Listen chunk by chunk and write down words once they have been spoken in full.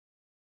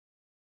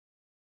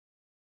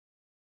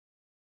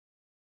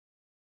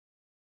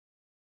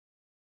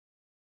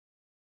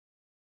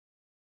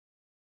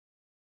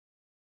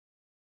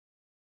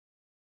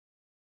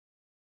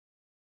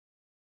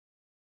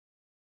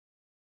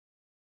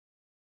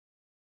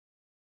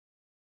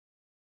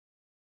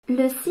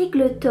Le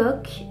sigle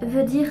TOC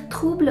veut dire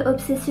Trouble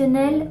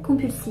Obsessionnel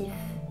Compulsif.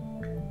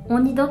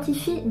 On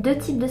identifie deux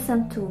types de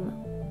symptômes,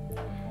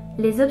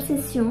 les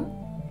obsessions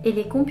et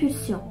les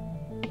compulsions.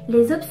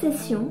 Les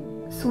obsessions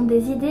sont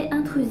des idées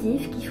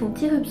intrusives qui font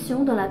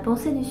irruption dans la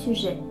pensée du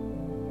sujet.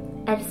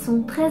 Elles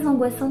sont très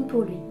angoissantes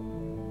pour lui.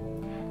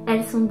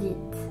 Elles sont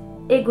dites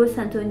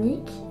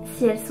égosyntoniques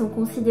si elles sont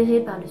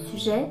considérées par le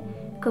sujet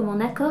comme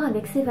en accord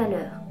avec ses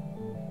valeurs,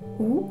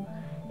 ou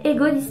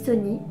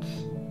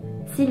égodystoniques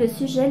si le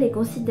sujet les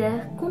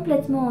considère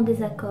complètement en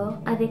désaccord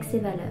avec ses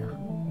valeurs.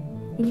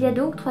 Il y a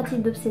donc trois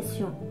types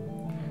d'obsessions.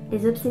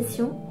 Les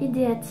obsessions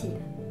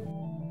idéatives.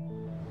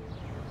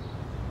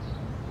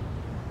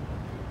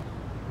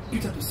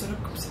 Putain de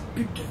salope comme cette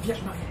pute de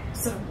Vierge Marie,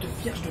 salope de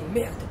vierge de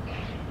merde.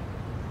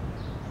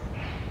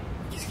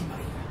 Qu'est-ce qui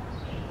m'arrive?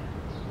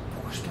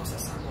 Pourquoi je pense à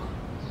ça, moi?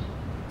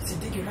 C'est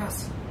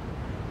dégueulasse.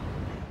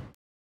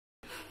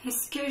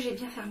 Est-ce que j'ai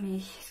bien fermé?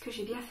 Est-ce que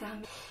j'ai bien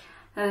fermé?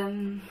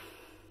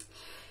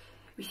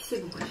 Oui,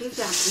 c'est bon, j'ai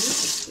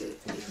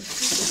fermé.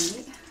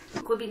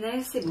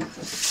 Robinet, c'est bon.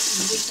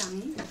 J'ai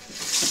fermé.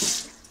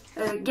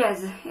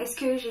 Gaz, est-ce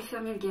que j'ai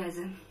fermé le gaz?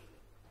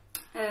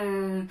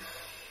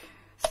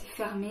 C'est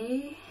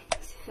fermé.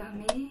 C'est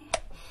fermé.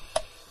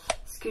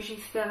 Est-ce que j'ai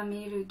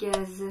fermé le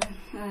gaz?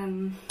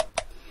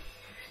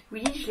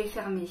 Oui, je l'ai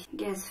fermé.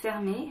 Gaz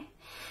fermé.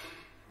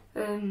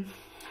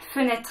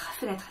 Fenêtre.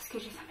 Est-ce que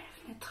j'ai fermé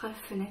la fenêtre?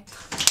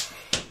 Fenêtre.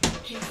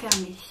 J'ai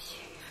fermé.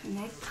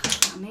 Fenêtre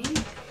fermée.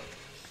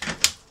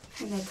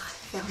 Fenêtre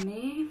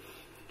fermée.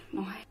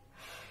 Bon.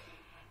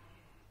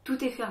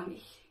 Tout est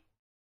fermé.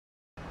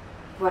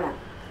 Voilà,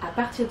 à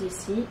partir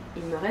d'ici,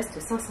 il me reste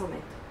 500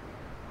 mètres.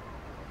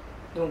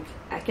 Donc,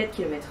 à 4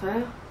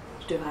 km/h,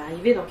 je devrais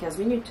arriver dans 15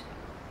 minutes.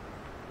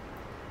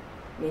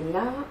 Mais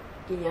là,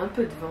 il y a un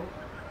peu de vent.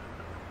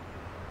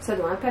 Ça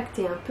doit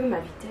impacter un peu ma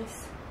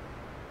vitesse.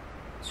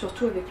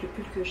 Surtout avec le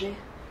pull que j'ai.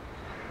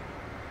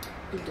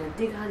 Il doit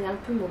dégrader un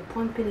peu mon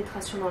point de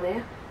pénétration dans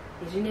l'air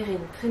et générer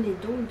une traînée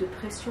d'ondes de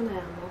pression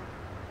derrière moi.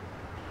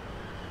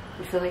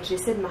 Il faudrait que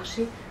j'essaie de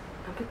marcher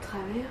un peu de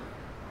travers.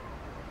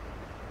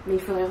 Mais il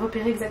faudrait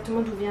repérer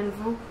exactement d'où vient le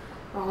vent.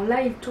 Or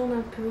là, il tourne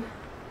un peu.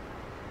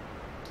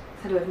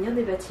 Ça doit venir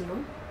des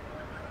bâtiments.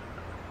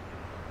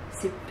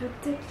 C'est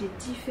peut-être les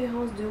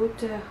différences de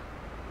hauteur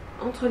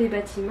entre les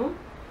bâtiments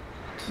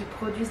qui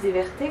produisent des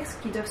vertex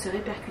qui doivent se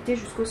répercuter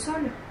jusqu'au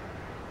sol.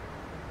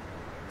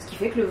 Ce qui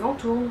fait que le vent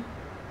tourne.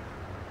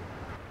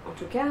 En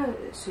tout cas,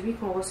 celui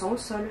qu'on ressent au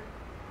sol.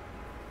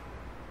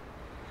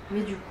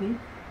 Mais du coup,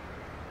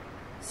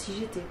 si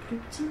j'étais plus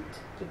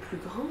petite et plus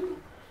grande,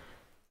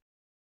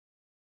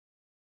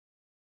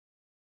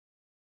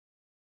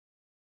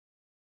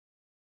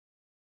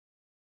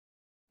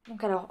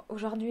 donc alors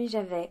aujourd'hui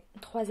j'avais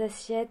 3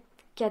 assiettes,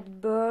 4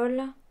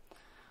 bols.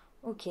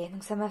 Ok,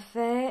 donc ça m'a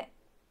fait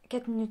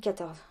 4 minutes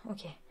 14.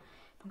 Ok.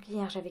 Donc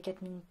hier j'avais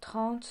 4 minutes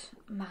 30.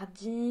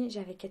 Mardi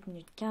j'avais 4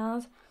 minutes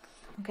 15.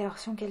 Donc alors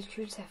si on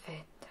calcule ça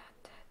fait...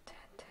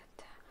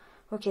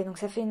 Ok, donc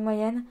ça fait une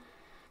moyenne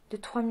de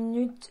 3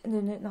 minutes...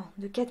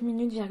 de 4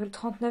 minutes,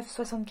 39,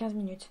 75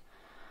 minutes.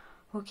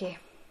 Ok.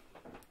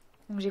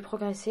 Donc j'ai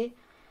progressé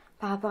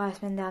par rapport à la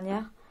semaine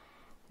dernière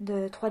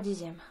de 3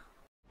 dixièmes.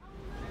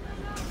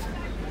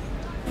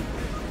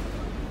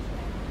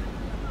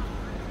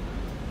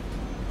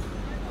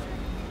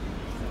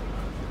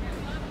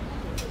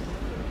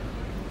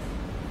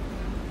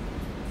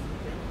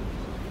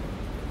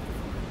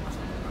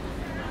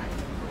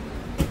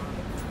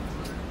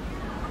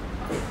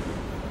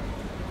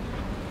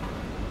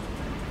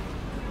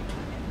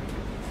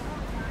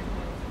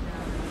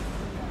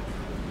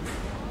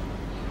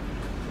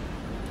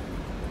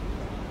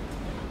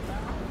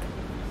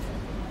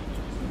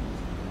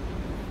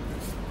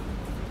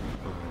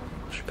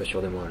 Je suis pas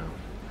sûr de moi là.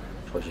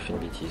 Je crois que j'ai fait une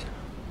bêtise.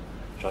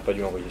 J'aurais pas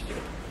dû envoyer ce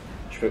lettre.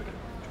 Je peux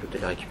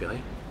peut-être la récupérer?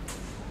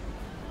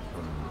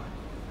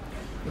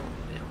 Non,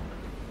 merde.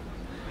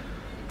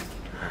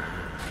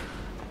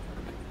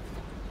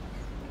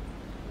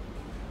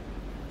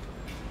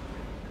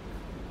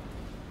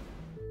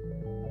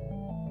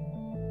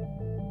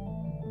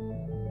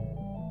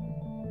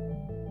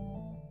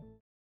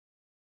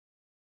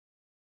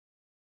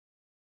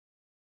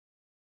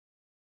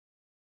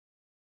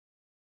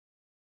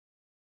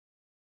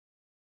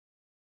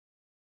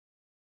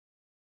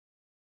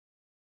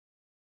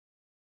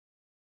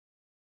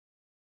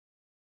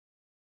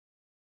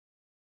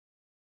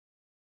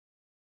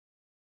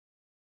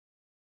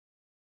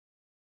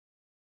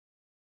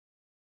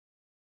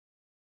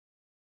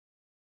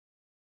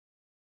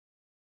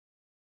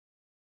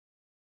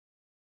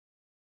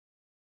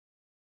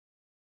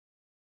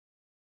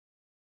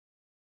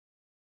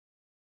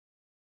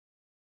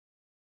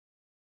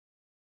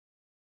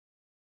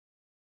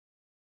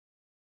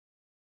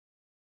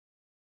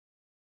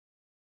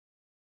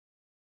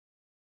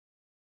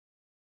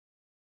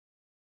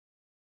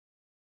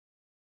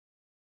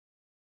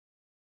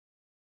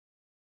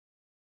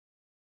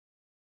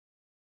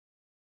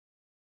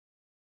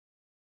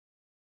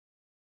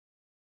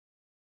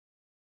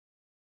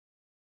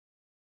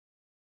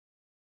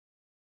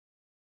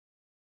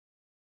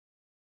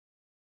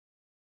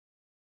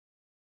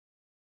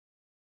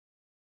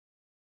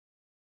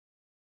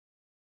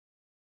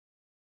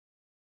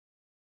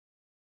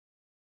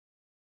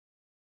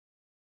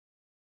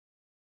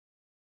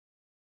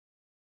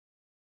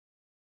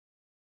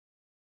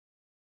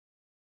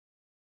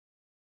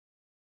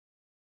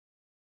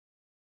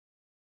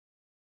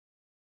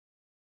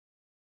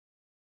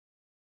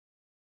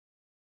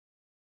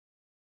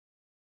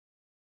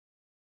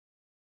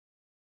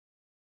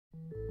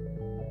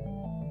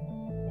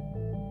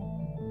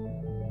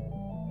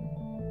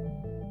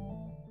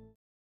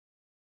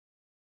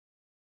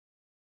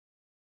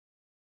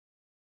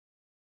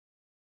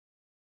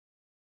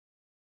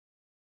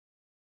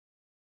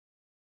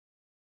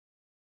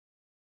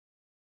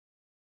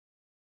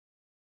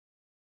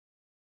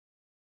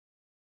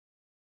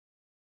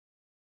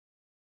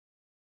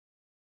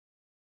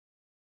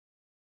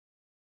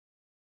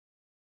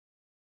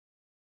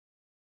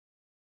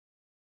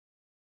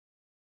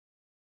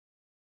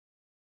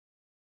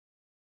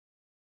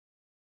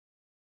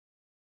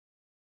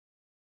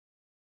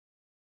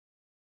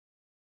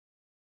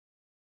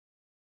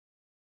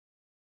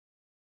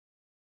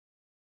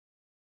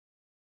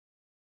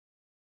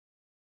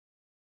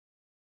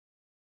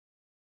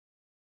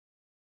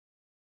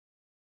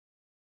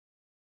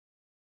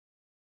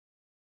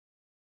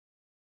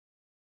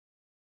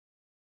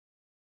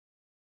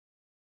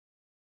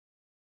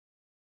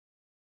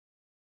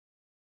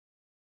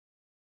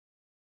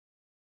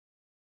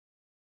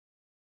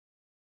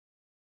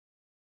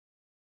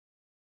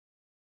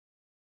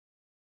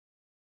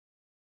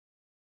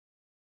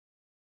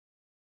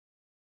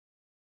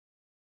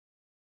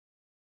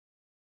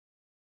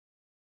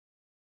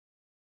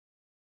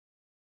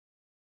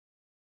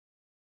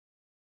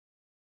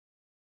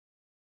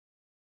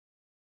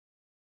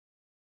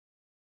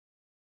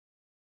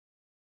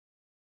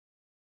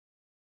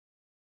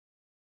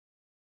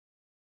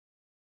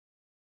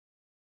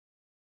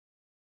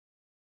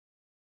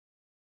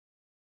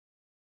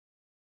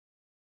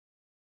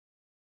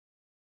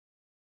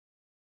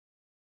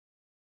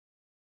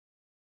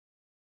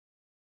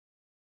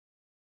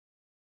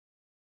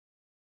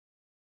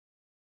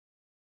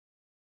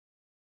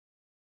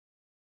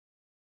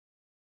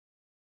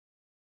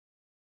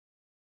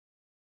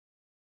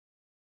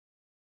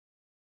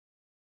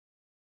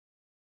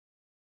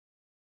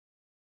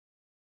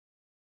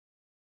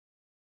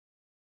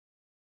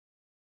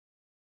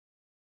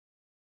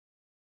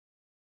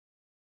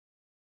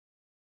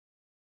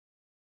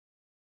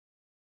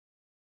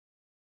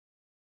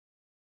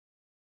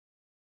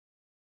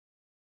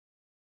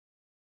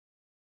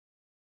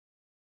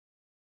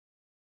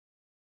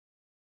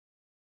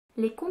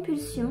 Les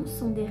compulsions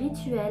sont des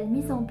rituels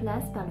mis en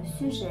place par le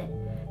sujet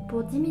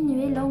pour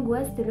diminuer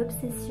l'angoisse de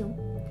l'obsession,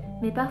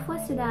 mais parfois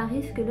cela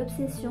arrive que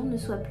l'obsession ne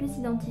soit plus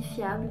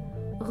identifiable,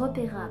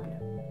 repérable.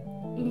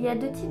 Il y a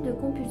deux types de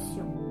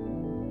compulsions.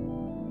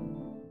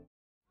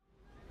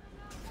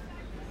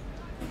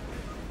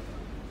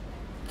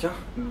 Tiens,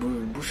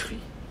 boucherie.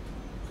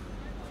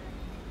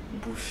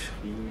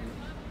 Boucherie.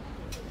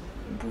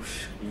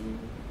 Boucherie.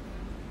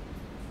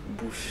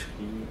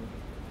 Boucherie.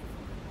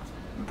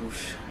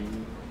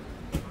 Boucherie.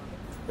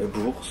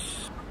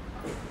 Bourse.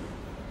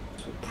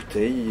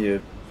 Bouteille.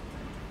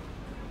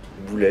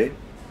 Boulet.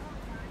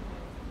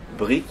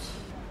 Brique.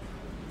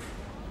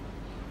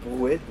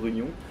 Brouette,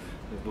 brugnon.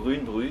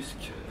 Brune,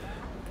 brusque.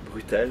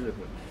 Brutale.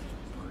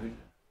 Brûle.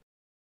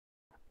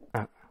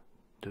 1,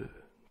 2,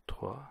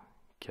 3,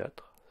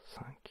 4.